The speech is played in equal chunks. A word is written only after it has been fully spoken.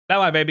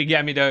Come on, baby.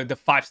 Get me the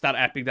 5-star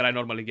epic that I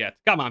normally get.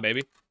 Come on,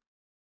 baby.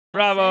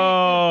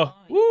 Bravo.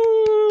 Woo.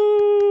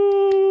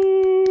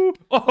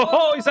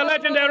 Oh, it's a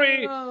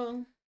legendary.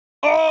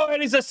 Oh, it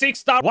is a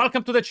 6-star.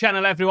 Welcome to the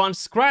channel, everyone.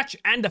 Skratch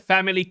and the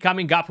family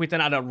coming up with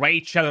another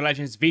Raid Shadow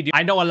Legends video.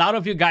 I know a lot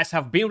of you guys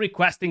have been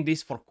requesting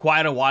this for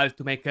quite a while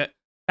to make a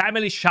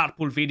family shard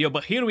pool video,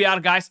 but here we are,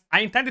 guys. I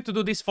intended to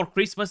do this for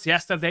Christmas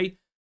yesterday,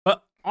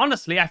 but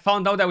honestly, I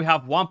found out that we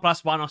have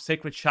 1+1 on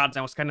Sacred Shards,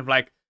 and it was kind of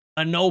like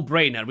a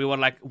no-brainer. We were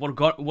like, we're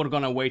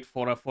gonna wait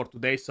for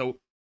today. So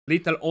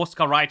little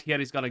Oscar right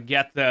here is gonna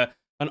get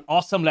an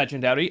awesome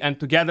legendary, and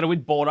together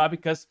with Bora,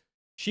 because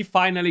she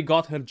finally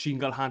got her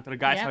Jingle Hunter,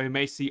 guys. Yep. How you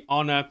may see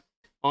on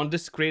the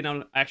screen.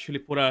 I'll actually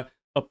put a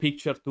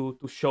picture to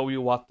show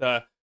you what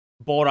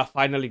Bora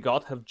finally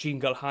got, her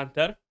Jingle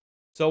Hunter.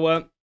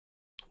 So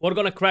we're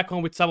gonna crack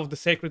on with some of the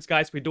sacreds,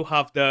 guys. We do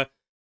have the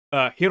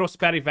Hero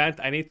Spare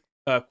event. I need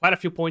quite a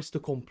few points to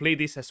complete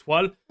this as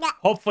well. Yeah.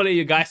 Hopefully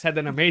you guys had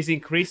an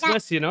amazing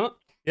Christmas, you know?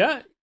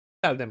 Yeah?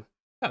 Tell them.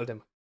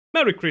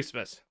 Merry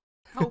Christmas.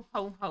 Ho,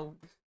 ho, ho.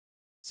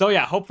 So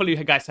yeah, hopefully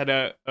you guys had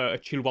a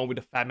chill one with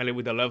the family,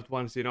 with the loved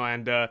ones, you know,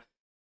 and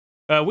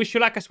wish you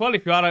luck as well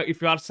if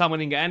you are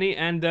summoning any.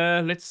 And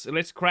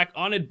let's crack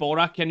on it.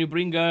 Bora, can you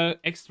bring a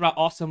extra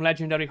awesome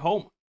legendary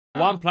home?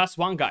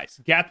 1+1, guys.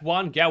 Get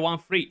one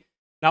free.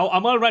 Now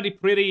I'm already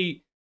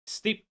pretty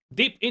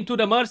deep into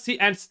the Mercy,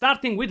 and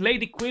starting with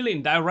Lady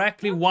Quillin,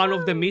 directly one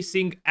of the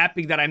missing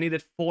epic that I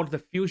needed for the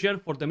fusion,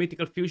 for the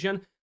mythical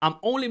fusion. I'm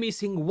only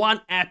missing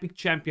one epic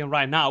champion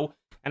right now,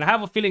 and I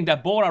have a feeling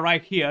that Bora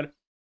right here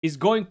is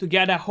going to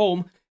get a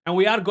home, and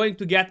we are going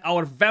to get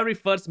our very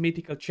first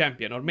mythical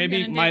champion, or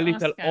maybe my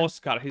little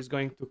Oscar. He's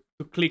going to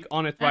click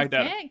on it. That's right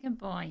there. It. Good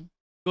boy.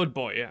 Good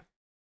boy, yeah.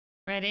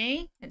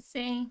 Ready? Let's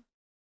see.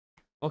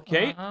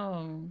 Okay.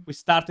 Oh. We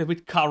started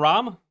with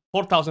Karam,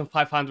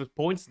 4,500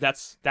 points.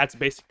 That's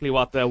basically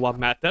what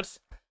matters.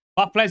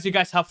 What plans you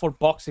guys have for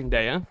Boxing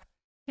Day, huh?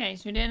 Okay,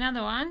 should we do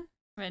another one?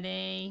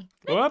 Ready?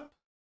 Up.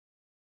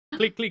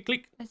 Click, click,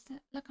 click. Let's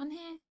look on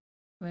here.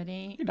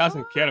 Ready? He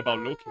doesn't care about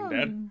looking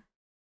there.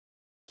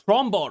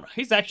 Trombor,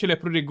 he's actually a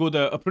pretty good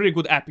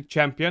epic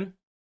champion.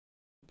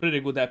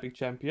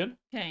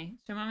 Okay,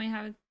 so mommy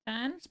have it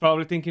done. He's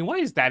probably thinking, why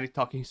is daddy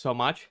talking so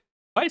much?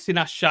 Why is he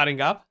not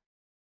shutting up?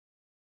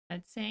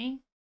 Let's see.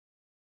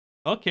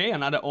 Okay,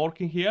 another orc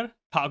in here.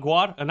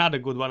 Tagwar, another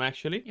good one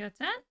actually. Your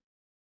turn?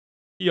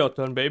 Your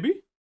turn,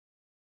 baby.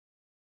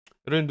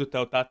 Rundu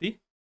Teotati.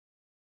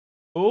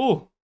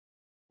 Oh,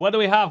 what do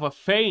we have? A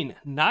Fane.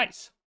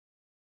 Nice.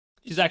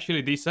 She's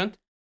actually decent.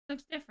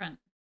 Looks different.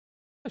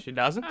 No, she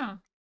doesn't. Oh.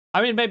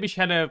 I mean, maybe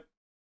she had a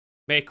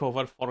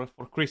makeover for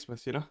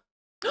Christmas, you know?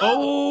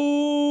 Oh,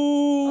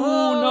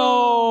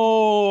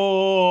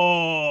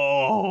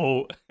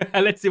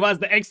 no! Let's see, what's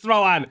the extra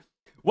one?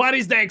 What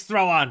is the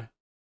extra one?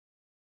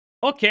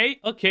 Okay.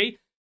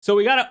 So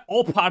we got an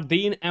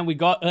Opardine and we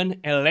got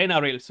an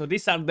Elenaril. So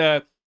these are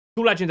the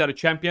two legendary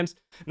champions.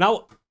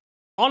 Now,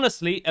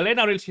 honestly,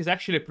 Elenaril, she's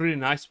actually a pretty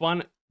nice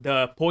one.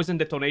 The poison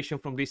detonation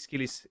from this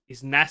skill is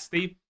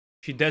nasty.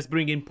 She does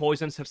bring in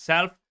poisons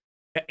herself.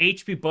 The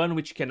HP burn,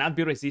 which cannot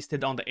be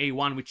resisted on the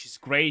A1, which is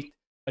great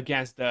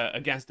against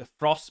the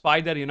Frost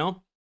Spider, you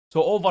know.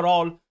 So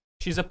overall,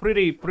 she's a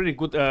pretty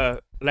good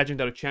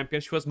legendary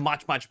champion. She was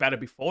much better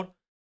before,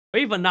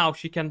 but even now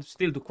she can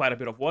still do quite a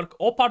bit of work.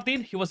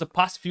 Opardine, he was a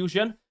past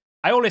fusion.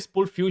 I always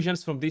pull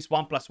fusions from these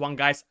 1+1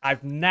 guys.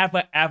 I've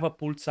never ever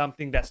pulled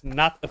something that's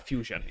not a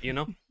fusion, you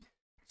know.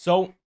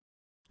 So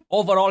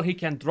overall, he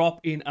can drop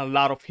in a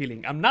lot of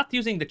healing. I'm not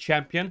using the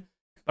champion,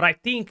 but I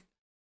think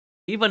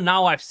even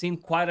now I've seen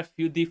quite a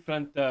few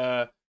different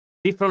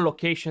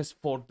locations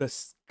for the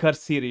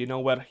Cursiri, you know,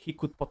 where he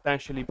could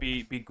potentially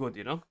be good,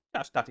 you know.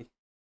 Just Tati.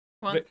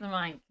 What's the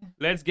mic?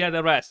 Let's get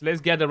the rest.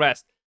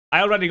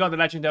 I already got the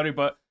legendary,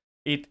 but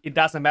it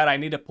doesn't matter. I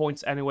need the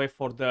points anyway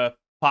for the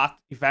path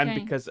event,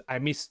 because I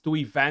missed 2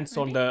 events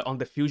on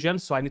the fusion,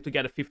 so I need to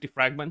get the 50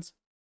 fragments.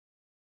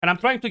 And I'm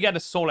trying to get the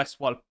soul as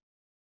well,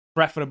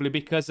 preferably,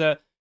 because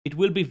it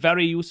will be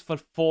very useful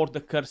for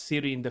the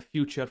Cursiri in the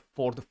future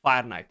for the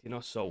Fire Knight, you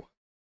know, so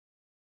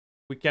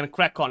we can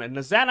crack on it.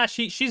 Nazana,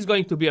 she's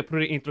going to be a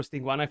pretty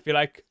interesting one. I feel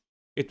like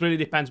it really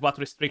depends what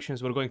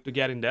restrictions we're going to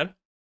get in there.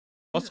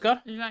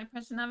 Oscar? Would you like to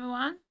press another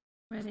one?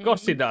 Ready? Of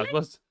course he does.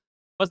 What's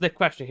the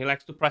question? He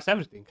likes to press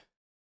everything.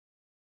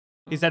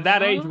 He's at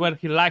that age where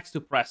he likes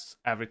to press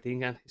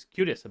everything, and he's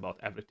curious about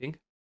everything.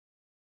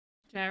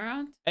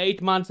 Gerard?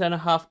 8 months and a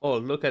half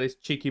old. Look at this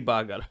cheeky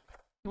bugger.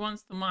 He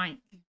wants the mic.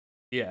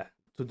 Yeah,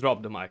 to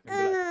drop the mic.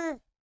 And be like,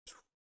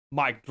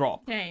 mic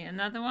drop. Okay,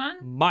 another one.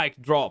 Mic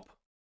drop.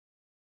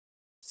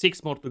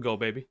 6 more to go,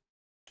 baby.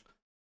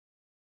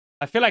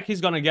 I feel like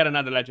he's gonna get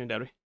another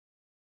legendary.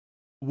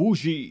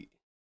 Wuji.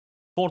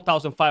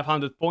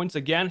 4,500 points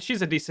again.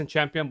 She's a decent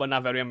champion, but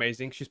not very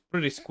amazing. She's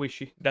pretty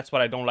squishy. That's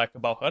what I don't like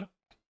about her.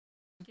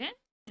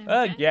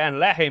 Again,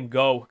 let him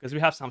go, because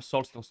we have some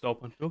soulstones to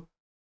open too.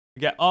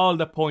 We get all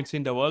the points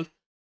in the world.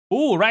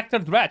 Ooh, Rector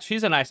Dredge.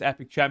 She's a nice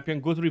epic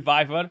champion. Good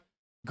reviver.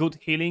 Good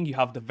healing. You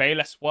have the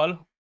Veil as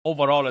well.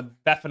 overall,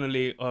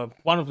 definitely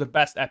one of the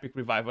best epic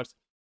revivers.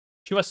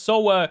 She was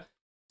so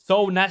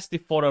nasty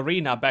for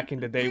Arena back in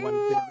the day when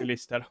they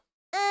released her.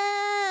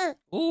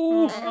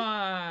 Ooh,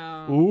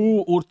 Wow.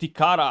 ooh,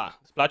 Urtikara.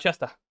 Splash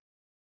asta.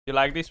 You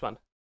like this one?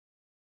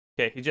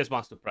 Okay, he just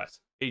wants to press.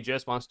 He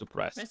just wants to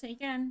press. Press it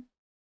again.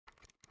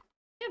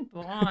 Good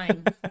boy.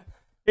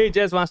 He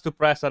just wants to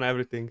press on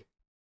everything.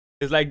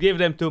 It's like, give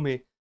them to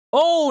me.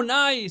 Oh,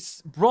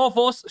 nice!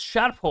 Brovos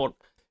Sharphorn.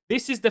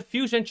 This is the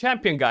fusion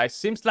champion, guys.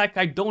 Seems like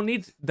I don't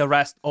need the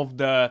rest of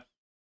the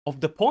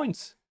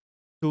points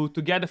to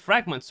get the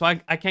fragment, so I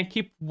can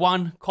keep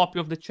one copy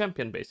of the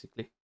champion,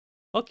 basically.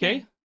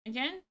 Okay.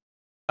 Again?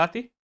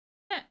 Tati?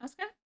 Yeah,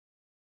 Oscar.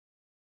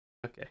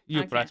 Okay,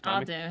 you press, I'll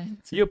mommy. do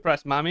it. You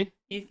press, mommy.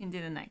 You can do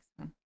the next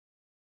one.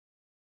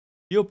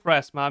 You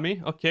press,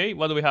 mommy. Okay,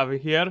 what do we have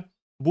here?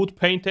 Wood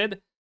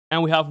painted.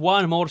 And we have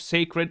one more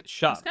sacred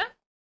shard. Oscar?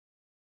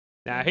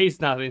 Nah, he's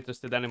not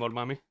interested anymore,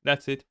 mommy.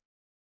 That's it.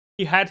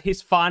 He had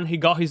his fun. He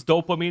got his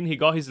dopamine. He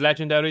got his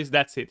legendaries.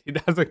 That's it. He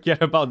doesn't care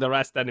about the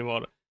rest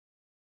anymore.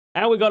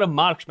 And we got a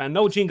marksman.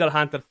 No jingle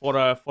hunter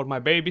for my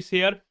babies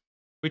here,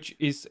 which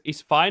is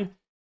fine.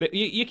 But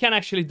you can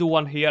actually do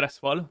one here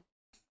as well.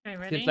 Okay,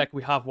 ready? Seems like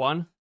we have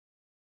one.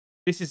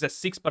 This is a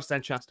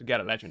 6% chance to get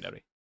a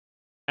legendary.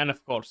 And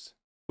of course,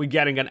 we're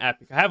getting an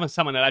epic. I haven't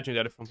summoned a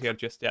legendary from here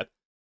just yet.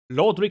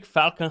 Lodric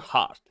Falcon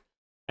Heart.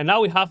 And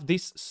now we have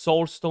these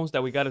soul stones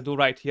that we gotta do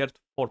right here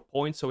for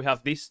points. So we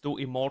have these two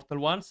immortal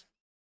ones.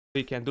 So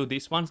you can do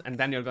these ones, and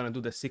then you're gonna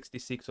do the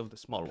 66 of the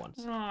small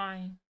ones.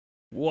 Why?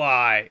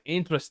 Why?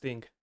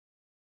 Interesting.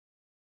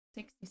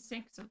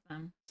 66 of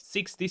them.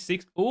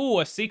 66. Ooh,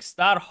 a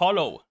 6-star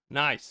hollow.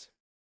 Nice.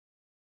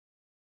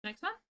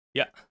 Next one?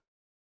 Yeah.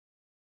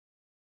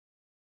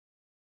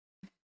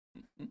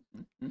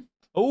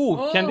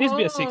 Ooh, can this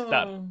be a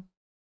 6-star?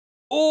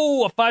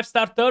 Ooh, a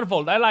 5-star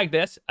Turvold. I like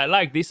this. I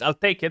like this. I'll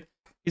take it.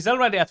 He's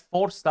already at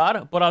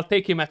 4-star, but I'll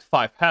take him at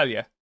 5. Hell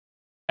yeah.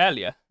 Hell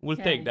yeah. We'll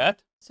take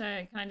that. So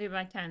can I do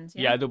by 10s?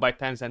 Yeah, do by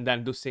 10s and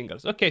then do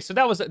singles. Okay, so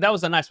that was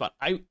a nice one.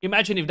 I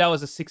imagine if that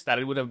was a 6-star,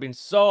 it would have been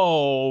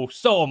so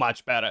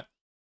much better.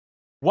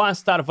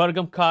 1-star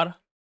Vergamkar,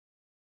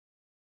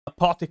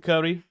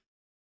 Apothecary,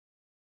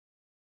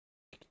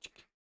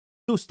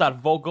 2-star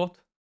Vogot.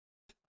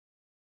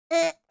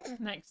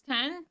 Next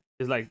 10.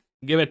 It's like,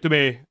 give it to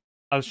me.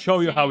 I'll show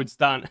you how it's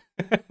done.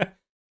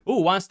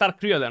 Ooh, 1-star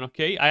Creodan.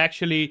 Okay, I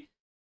actually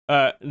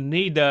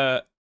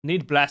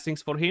need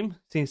blessings for him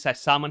since I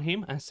summon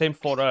him, and same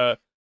for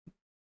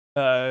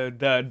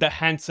the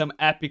handsome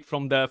epic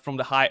from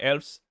the high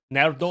elves,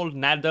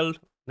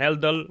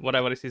 Neldal,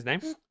 whatever is his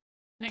name.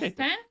 Next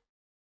 10.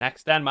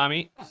 Next 10,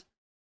 mommy.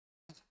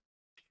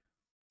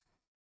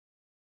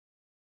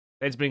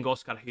 Let's bring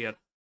Oscar here.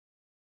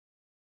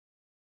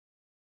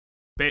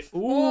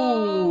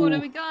 Ooh, what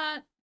have we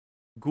got?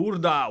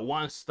 Gurda,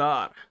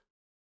 1-star.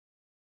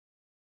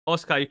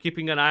 Oscar, you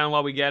keeping an eye on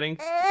what we're getting?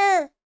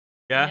 Yeah.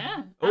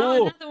 Yeah.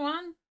 Oh, another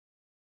one.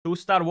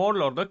 2-star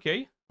Warlord.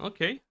 Okay.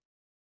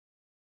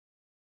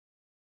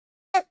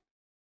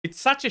 It's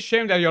such a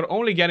shame that you're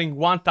only getting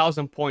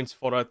 1,000 points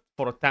for a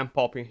 10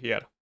 pop in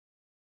here.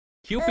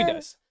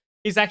 Cupidus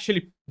is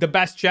actually the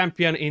best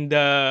champion in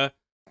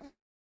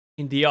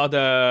the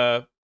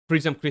other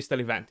Prism Crystal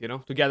event, you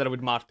know, together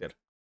with Martyr.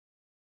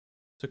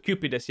 So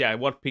Cupidus, yeah,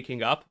 worth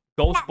picking up.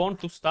 Ghostborn,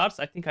 2 stars.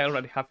 I think I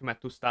already have him at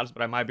 2 stars,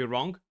 but I might be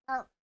wrong.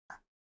 Go.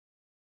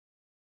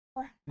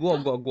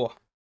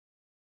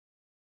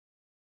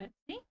 Let's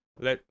see.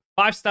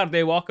 5-star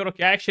Daywalker.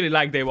 Okay, I actually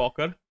like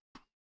Daywalker.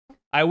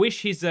 I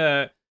wish his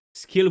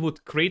skill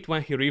would crit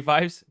when he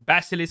revives.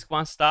 Basilisk,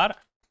 1-star.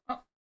 Oh.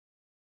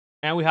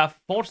 And we have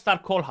 4-star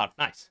Cold Heart.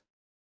 Nice.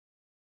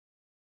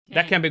 Okay.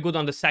 That can be good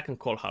on the second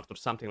Cold Heart or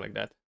something like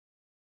that.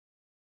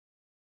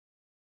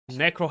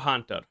 Necro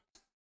Hunter.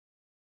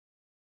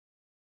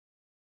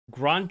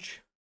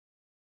 Grunch.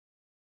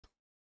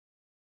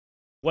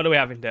 What do we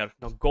have in there?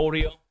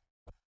 Nogorio.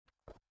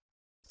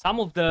 Some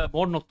of the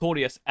more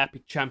notorious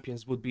epic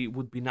champions would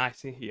be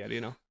nice in here, you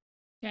know.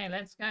 Okay,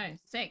 let's go.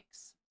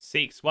 6.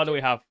 6. What do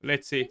we have?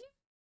 Let's see.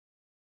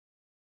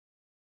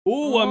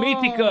 Ooh, a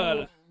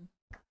mythical.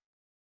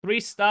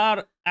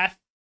 3-star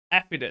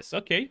Aphidus.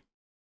 Okay.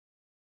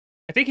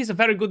 I think he's a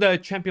very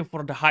good champion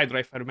for the Hydra,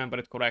 if I remember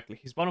it correctly.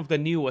 He's one of the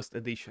newest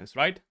additions,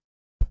 right?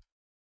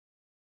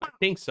 I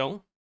think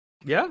so.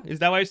 Yeah? Is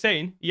that what you're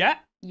saying? Yeah?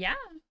 Yeah.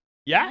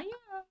 Yeah?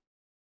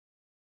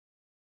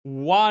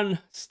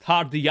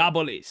 1-star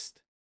Diabolist.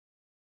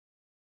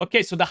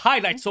 Okay, so the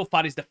highlight so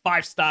far is the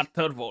 5-star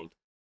Turvold.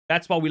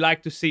 That's what we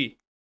like to see.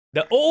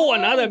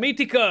 Another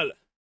mythical.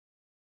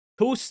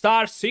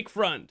 2-star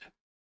Siegfriend.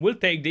 We'll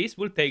take this.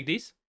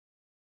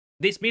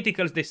 These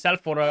mythicals, they sell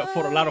for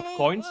a lot of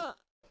coins.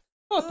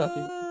 Oh,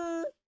 Tati.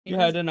 You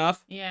had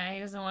enough? Yeah, he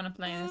doesn't want to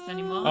play this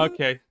anymore.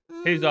 Okay.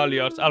 Here's all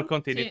yours. I'll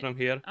continue from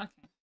here. Okay.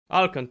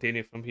 I'll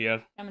continue from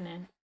here. Coming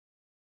in.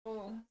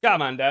 Oh.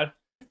 Come on, there.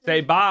 Say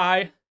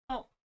bye.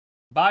 Oh.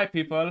 Bye,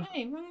 people.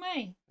 Hey, wrong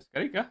way.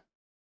 Skarica.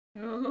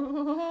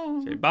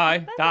 Oh. Say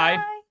bye. Die.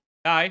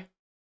 Bye.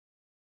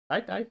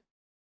 Die. Die.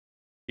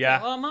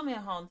 Yeah. Well, mommy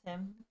will hold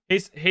him.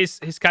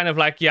 He's kind of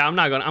like, yeah, I'm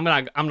not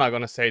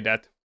gonna say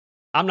that.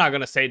 I'm not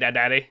gonna say that,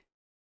 Daddy.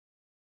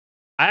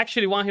 I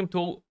actually want him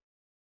to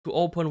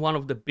open one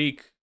of the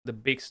big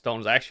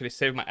stones. I actually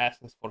saved my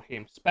essence for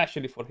him,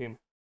 especially for him.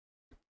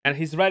 And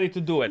he's ready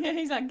to do it. Yeah,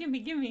 he's like, gimme,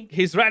 gimme.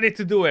 He's ready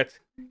to do it.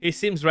 He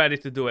seems ready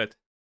to do it.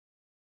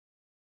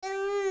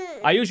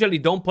 I usually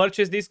don't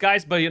purchase these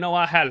guys, but you know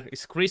what? Hell,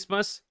 it's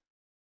Christmas.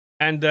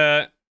 And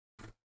let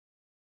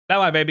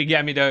my baby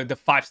get me the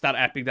 5-star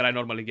epic that I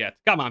normally get.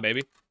 Come on,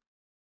 baby.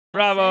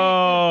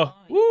 Bravo!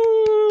 Woo!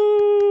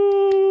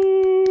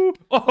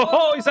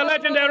 Oh, it's a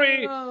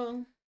legendary!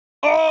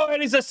 Oh,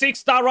 it is a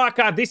 6-star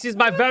Raka. This is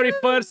my very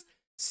first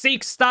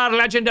 6-star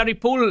legendary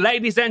pull,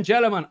 ladies and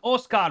gentlemen.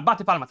 Oscar,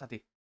 bate palma,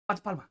 Tati.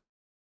 Bate palma.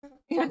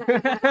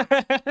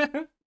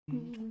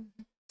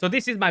 So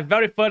this is my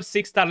very first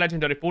 6-star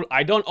legendary pull.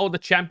 I don't owe the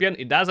champion.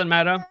 It doesn't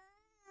matter.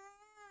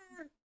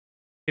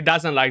 It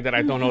doesn't like that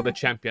I don't owe the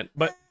champion.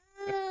 But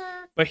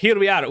here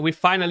we are. We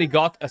finally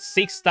got a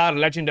 6-star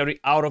legendary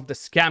out of the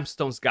scam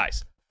stones,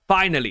 guys.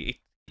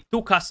 Finally. It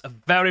took us a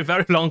very,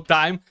 very long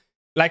time.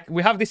 Like,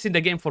 we have this in the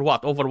game for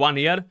what? Over 1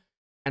 year?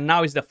 And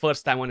now is the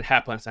first time when it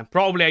happens. And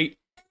probably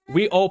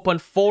we open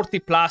 40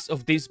 plus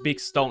of these big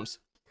stones.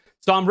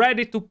 So I'm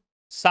ready to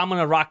summon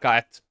a Raka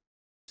at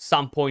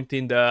some point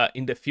in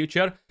the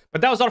future.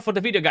 But that was all for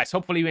the video, guys.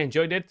 Hopefully you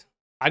enjoyed it.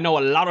 I know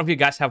a lot of you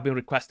guys have been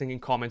requesting in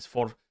comments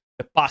for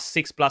the past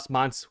 6+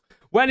 months.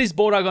 When is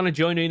Bora gonna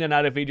join you in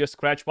another video,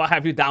 Skratch? What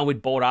have you done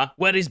with Bora?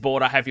 Where is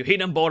Bora? Have you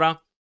hidden Bora?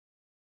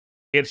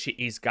 Here she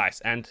is, guys.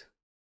 And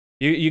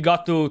you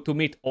got to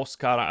meet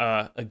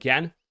Oscar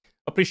again.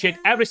 Appreciate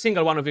every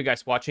single one of you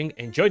guys watching.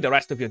 Enjoy the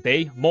rest of your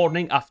day,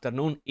 morning,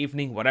 afternoon,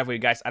 evening, wherever you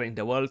guys are in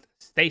the world.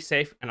 Stay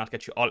safe, and I'll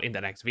catch you all in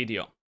the next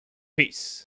video. Peace.